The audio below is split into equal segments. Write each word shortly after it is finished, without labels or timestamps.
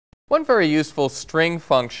One very useful string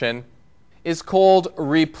function is called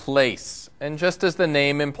replace. And just as the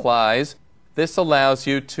name implies, this allows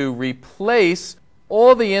you to replace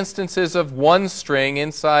all the instances of one string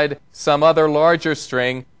inside some other larger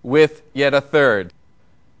string with yet a third.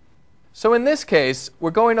 So in this case, we're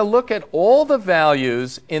going to look at all the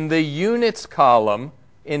values in the units column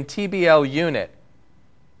in TBL unit.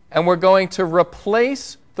 And we're going to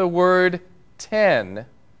replace the word 10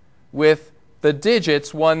 with the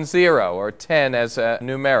digits 10, or 10 as a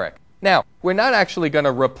numeric. Now, we're not actually going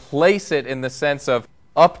to replace it in the sense of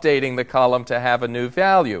updating the column to have a new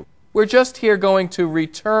value. We're just here going to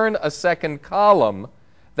return a second column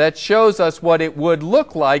that shows us what it would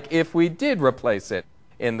look like if we did replace it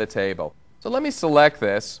in the table. So let me select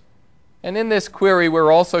this. And in this query,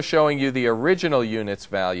 we're also showing you the original units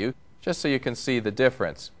value, just so you can see the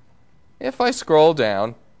difference. If I scroll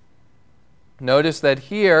down, notice that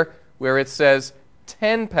here, where it says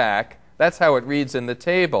 10 pack, that's how it reads in the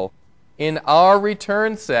table. In our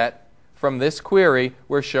return set from this query,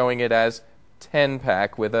 we're showing it as 10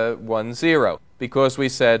 pack with a 10, because we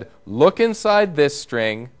said, look inside this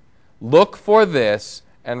string, look for this,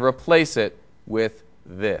 and replace it with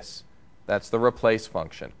this. That's the replace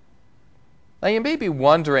function. Now you may be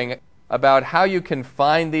wondering about how you can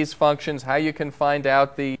find these functions, how you can find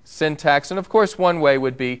out the syntax. And of course, one way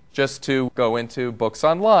would be just to go into Books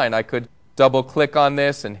Online. I could double-click on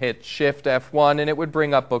this and hit Shift F1, and it would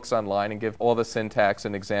bring up Books Online and give all the syntax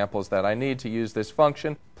and examples that I need to use this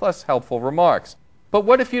function, plus helpful remarks. But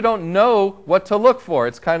what if you don't know what to look for?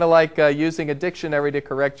 It's kind of like using a dictionary to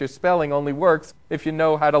correct your spelling only works if you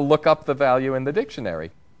know how to look up the value in the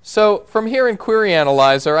dictionary. So from here in Query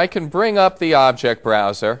Analyzer, I can bring up the object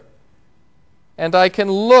browser, and I can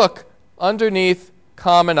look underneath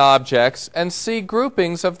common objects and see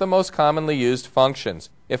groupings of the most commonly used functions.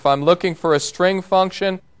 If I'm looking for a string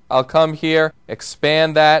function, I'll come here,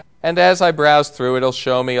 expand that, and as I browse through, it'll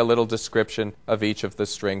show me a little description of each of the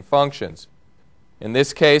string functions. In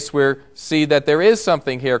this case, we see that there is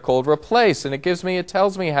something here called replace, and it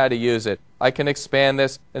tells me how to use it. I can expand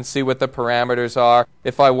this and see what the parameters are.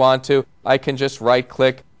 If I want to, I can just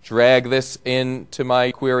right-click, drag this into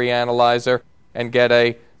my Query Analyzer, and get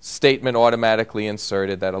a statement automatically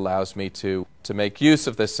inserted that allows me to make use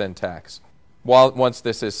of this syntax. Once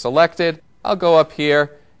this is selected, I'll go up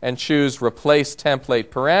here and choose Replace Template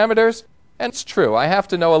Parameters. And it's true, I have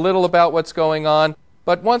to know a little about what's going on,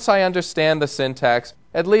 but once I understand the syntax,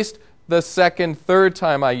 at least the second, third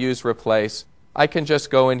time I use replace, I can just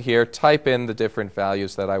go in here, type in the different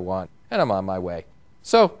values that I want, and I'm on my way.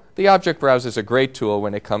 So the object browser is a great tool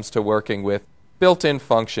when it comes to working with built-in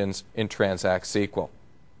functions in Transact SQL.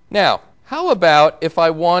 Now, how about if I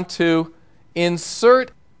want to insert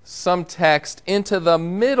some text into the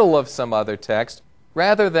middle of some other text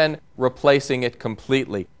rather than replacing it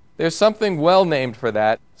completely? There's something well named for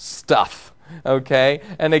that, stuff. Okay?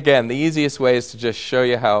 And again, the easiest way is to just show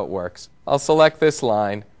you how it works. I'll select this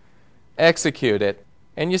line, execute it,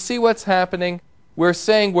 and you see what's happening? We're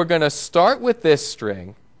saying we're going to start with this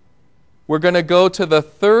string. We're going to go to the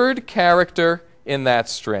third character in that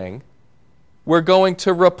string. We're going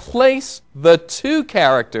to replace the two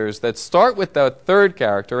characters that start with the third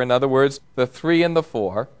character, in other words, the 3 and the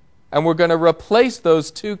 4, and we're going to replace those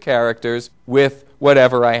two characters with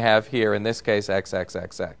whatever I have here, in this case,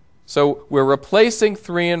 XXXX. So we're replacing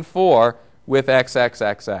 3 and 4 with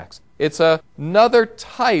XXXX. It's another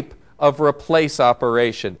type of replace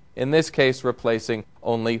operation, in this case, replacing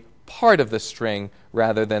only part of the string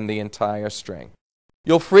rather than the entire string.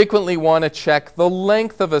 You'll frequently want to check the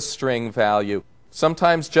length of a string value,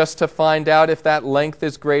 sometimes just to find out if that length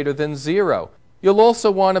is greater than 0. You'll also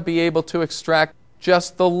want to be able to extract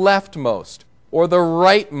just the leftmost or the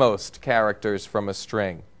rightmost characters from a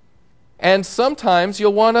string. And sometimes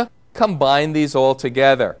you'll want to combine these all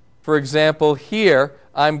together. For example, here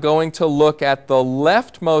I'm going to look at the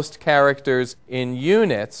leftmost characters in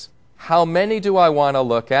units. How many do I want to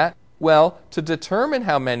look at? Well, to determine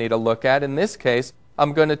how many to look at, in this case,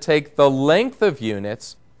 I'm going to take the length of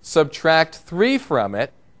units, subtract 3 from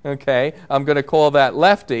it, okay? I'm going to call that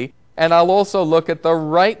lefty, and I'll also look at the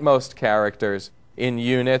rightmost characters in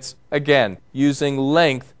units, again, using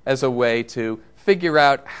length as a way to figure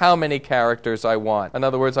out how many characters I want. In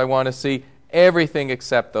other words, I want to see everything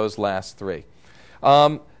except those last 3.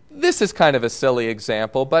 This is kind of a silly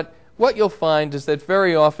example, but what you'll find is that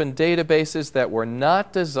very often databases that were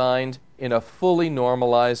not designed in a fully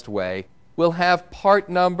normalized way will have part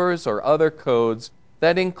numbers or other codes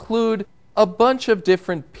that include a bunch of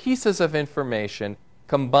different pieces of information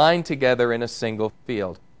combined together in a single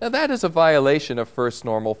field. Now that is a violation of first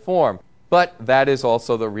normal form. but that is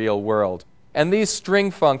also the real world. And these string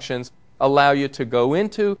functions allow you to go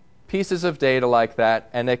into pieces of data like that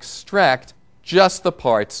and extract just the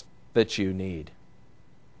parts that you need.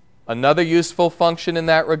 Another useful function in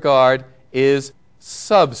that regard is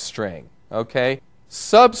substring. Okay?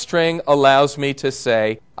 Substring allows me to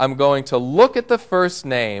say, I'm going to look at the first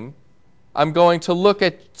name, I'm going to look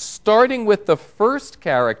at starting with the first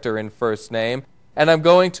character in first name, and I'm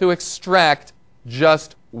going to extract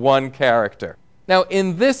just one character. Now,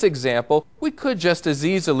 in this example, we could just as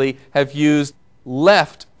easily have used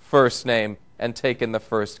left first name and taken the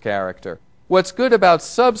first character. What's good about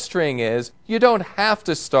substring is you don't have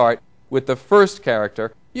to start with the first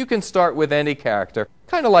character. You can start with any character,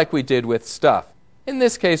 kind of like we did with stuff. In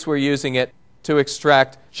this case, we're using it to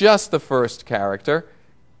extract just the first character.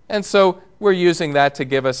 And so we're using that to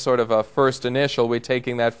give us sort of a first initial. We're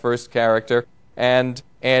taking that first character and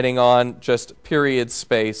adding on just period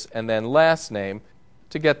space and then last name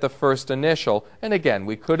to get the first initial. And again,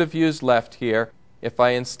 we could have used left here. If I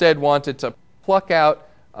instead wanted to pluck out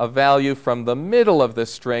a value from the middle of the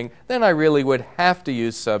string, then I really would have to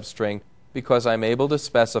use substring because I'm able to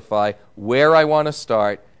specify where I want to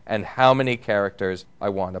start and how many characters I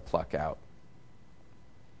want to pluck out.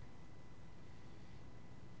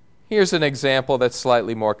 Here's an example that's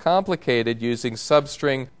slightly more complicated using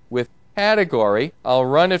substring with category. I'll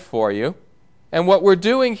run it for you. And what we're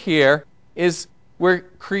doing here is we're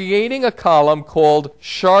creating a column called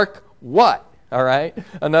shark what. All right?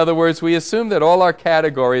 In other words, we assume that all our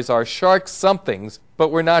categories are shark somethings, but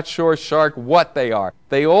we're not sure shark what they are.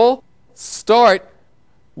 They all start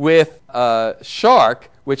with shark,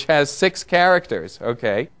 which has 6 characters,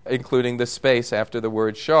 okay, including the space after the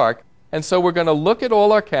word shark. And so we're going to look at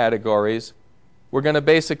all our categories. We're going to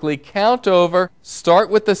basically count over, start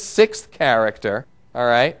with the 6th character, all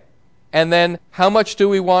right? And then how much do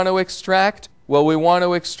we want to extract? Well, we want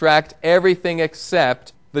to extract everything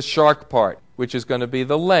except the shark part, which is going to be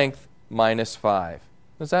the length minus 5.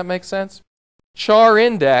 Does that make sense?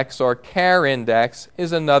 CHARINDEX or CHARINDEX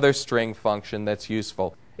is another string function that's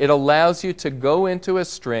useful. It allows you to go into a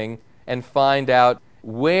string and find out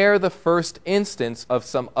where the first instance of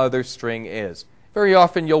some other string is. Very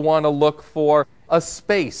often you'll want to look for a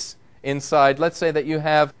space inside. Let's say that you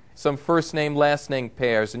have some first name, last name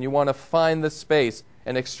pairs, and you want to find the space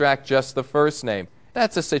and extract just the first name.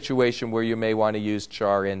 That's a situation where you may want to use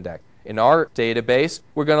CHARINDEX. In our database,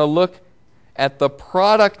 we're going to look at the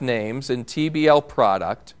product names in TBL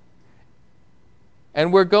product,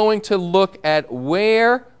 and we're going to look at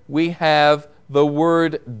where we have the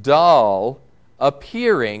word doll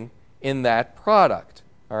appearing in that product.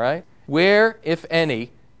 All right? Where, if any,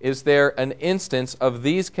 is there an instance of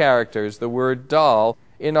these characters, the word doll,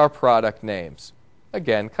 in our product names?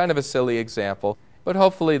 Again, kind of a silly example, but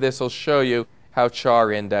hopefully this will show you how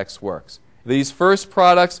CHARINDEX works. These first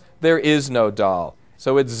products, there is no doll,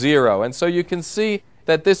 so it's 0. And so you can see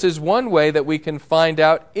that this is one way that we can find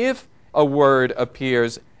out if a word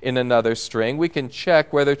appears in another string. We can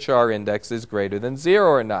check whether CHARINDEX is greater than 0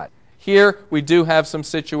 or not. Here we do have some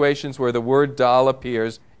situations where the word doll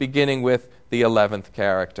appears beginning with the 11th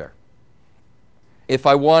character. If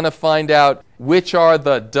I want to find out which are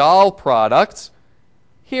the doll products,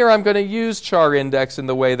 here I'm going to use CHARINDEX in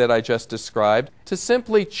the way that I just described to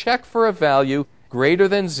simply check for a value greater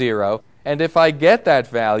than 0, and if I get that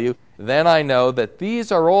value, then I know that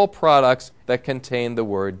these are all products that contain the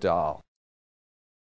word doll.